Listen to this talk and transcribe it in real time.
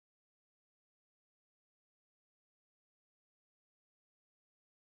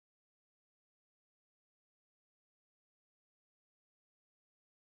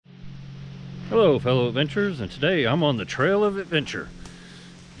Hello fellow adventurers, and today I'm on the Trail of Adventure.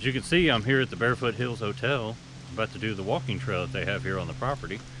 As you can see, I'm here at the Barefoot Hills Hotel. I'm about to do the walking trail that they have here on the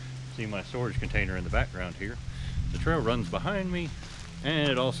property. See my storage container in the background here. The trail runs behind me, and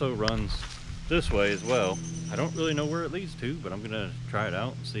it also runs this way as well. I don't really know where it leads to, but I'm gonna try it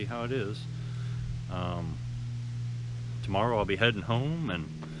out and see how it is. Tomorrow I'll be heading home, and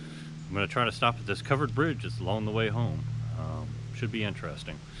I'm gonna try to stop at this covered bridge that's along the way home. Should be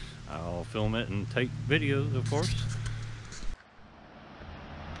interesting. I'll film it and take videos, of course.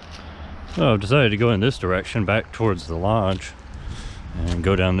 So I've decided to go in this direction back towards the lodge and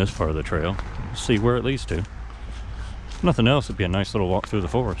go down this part of the trail, see where it leads to. If nothing else, it'd be a nice little walk through the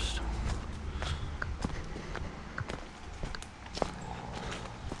forest.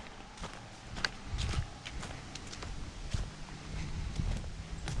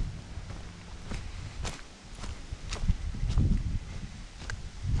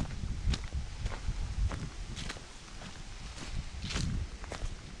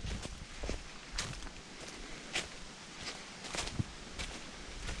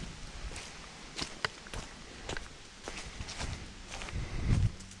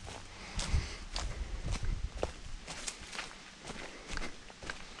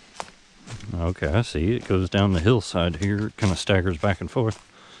 Okay, I see. It goes down the hillside here. It kind of staggers back and forth.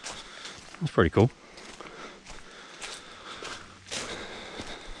 That's pretty cool.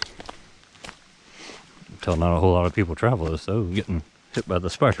 Tell not a whole lot of people travel this though, getting hit by the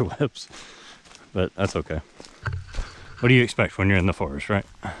spider webs. But that's okay. What do you expect when you're in the forest, right?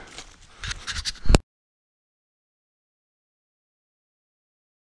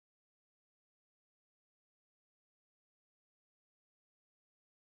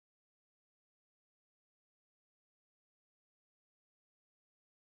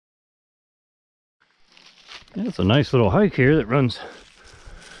 Yeah, it's a nice little hike here that runs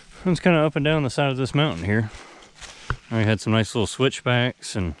kind of up and down the side of this mountain here. I had some nice little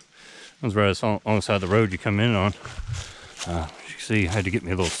switchbacks, and one's right alongside the road you come in on. As you can see, I had to get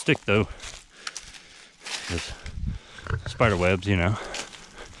me a little stick though, because spider webs, you know.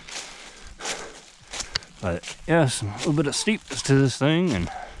 But yeah, a little bit of steepness to this thing,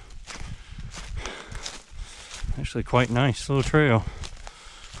 and actually quite nice little trail.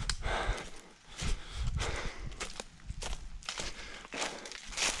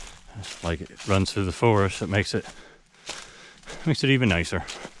 Like it runs through the forest, it makes it even nicer.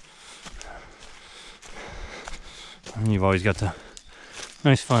 And you've always got the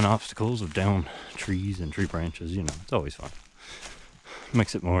nice fun obstacles of down trees and tree branches, you know, it's always fun.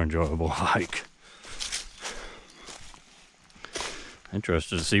 Makes it more enjoyable hike.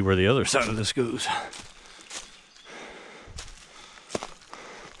 Interested to see where the other side of this goes.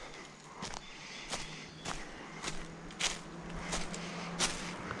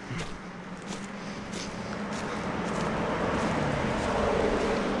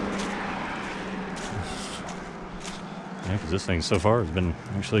 Yeah, because this thing so far has been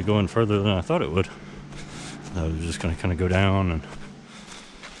actually going further than I thought it would. I was just going to kind of go down and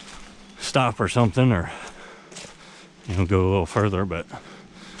stop or something, or you know, go a little further, but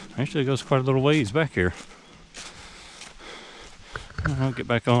actually it goes quite a little ways back here. I'll get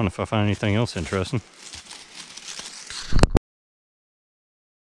back on if I find anything else interesting.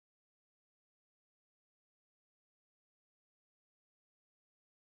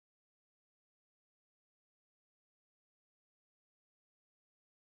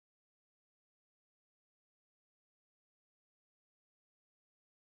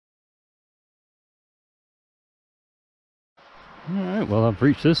 Alright, well, I've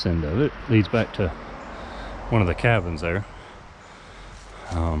reached this end of it. Leads back to one of the cabins there.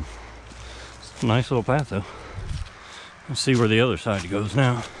 It's a nice little path though. Let's see where the other side goes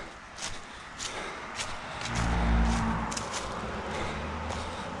now.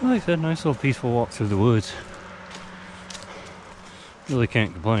 Like I said, nice little peaceful walk through the woods. Really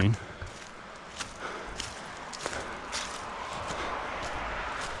can't complain.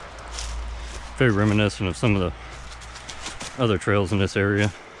 Very reminiscent of some of the other trails in this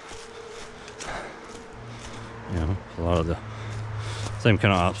area. You know, a lot of the same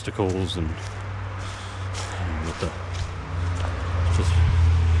kind of obstacles, and with the just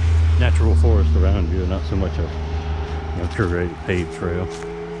natural forest around you, not so much a, you know, curated paved trail.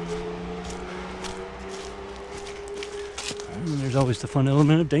 And there's always the fun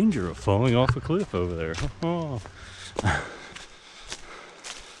element of danger of falling off a cliff over there. Oh.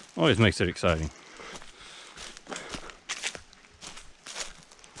 Always makes it exciting.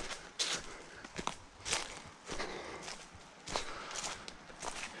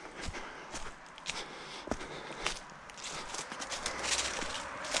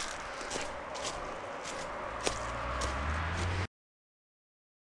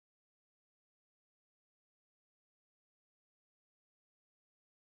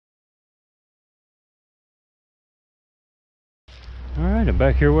 Alright, I'm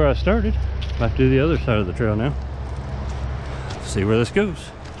back here where I started. About to do the other side of the trail now. See where this goes.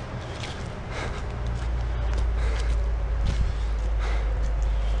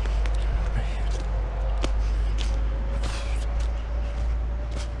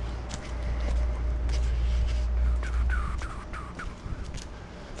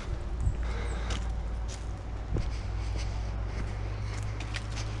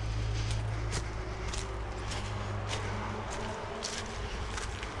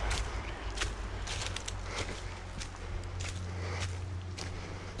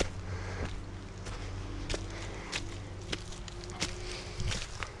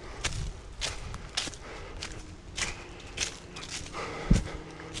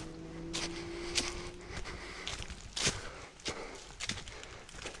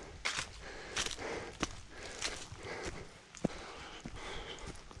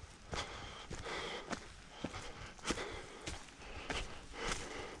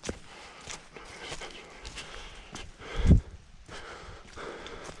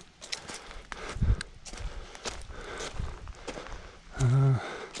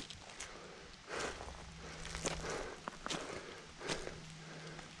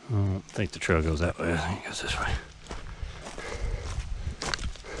 I don't think the trail goes that way. I think it goes this way.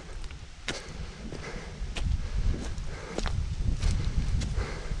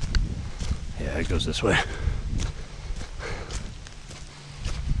 Yeah, it goes this way.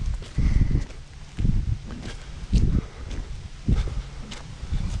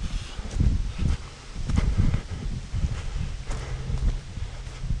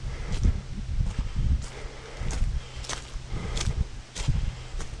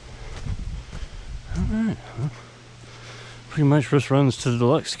 Alright, well, pretty much just runs to the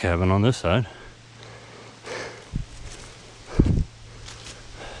deluxe cabin on this side. I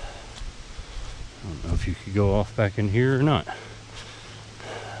don't know if you could go off back in here or not.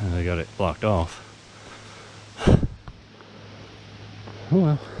 They got it blocked off. Oh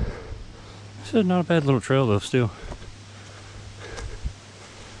well. This is not a bad little trail though still.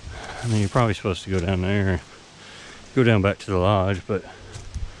 I mean, you're probably supposed to go down there, go down back to the lodge, but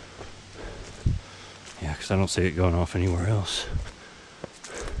yeah, because I don't see it going off anywhere else.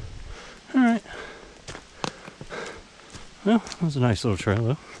 Alright. Well, that was a nice little trail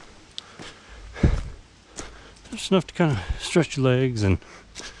though. Just enough to kind of stretch your legs and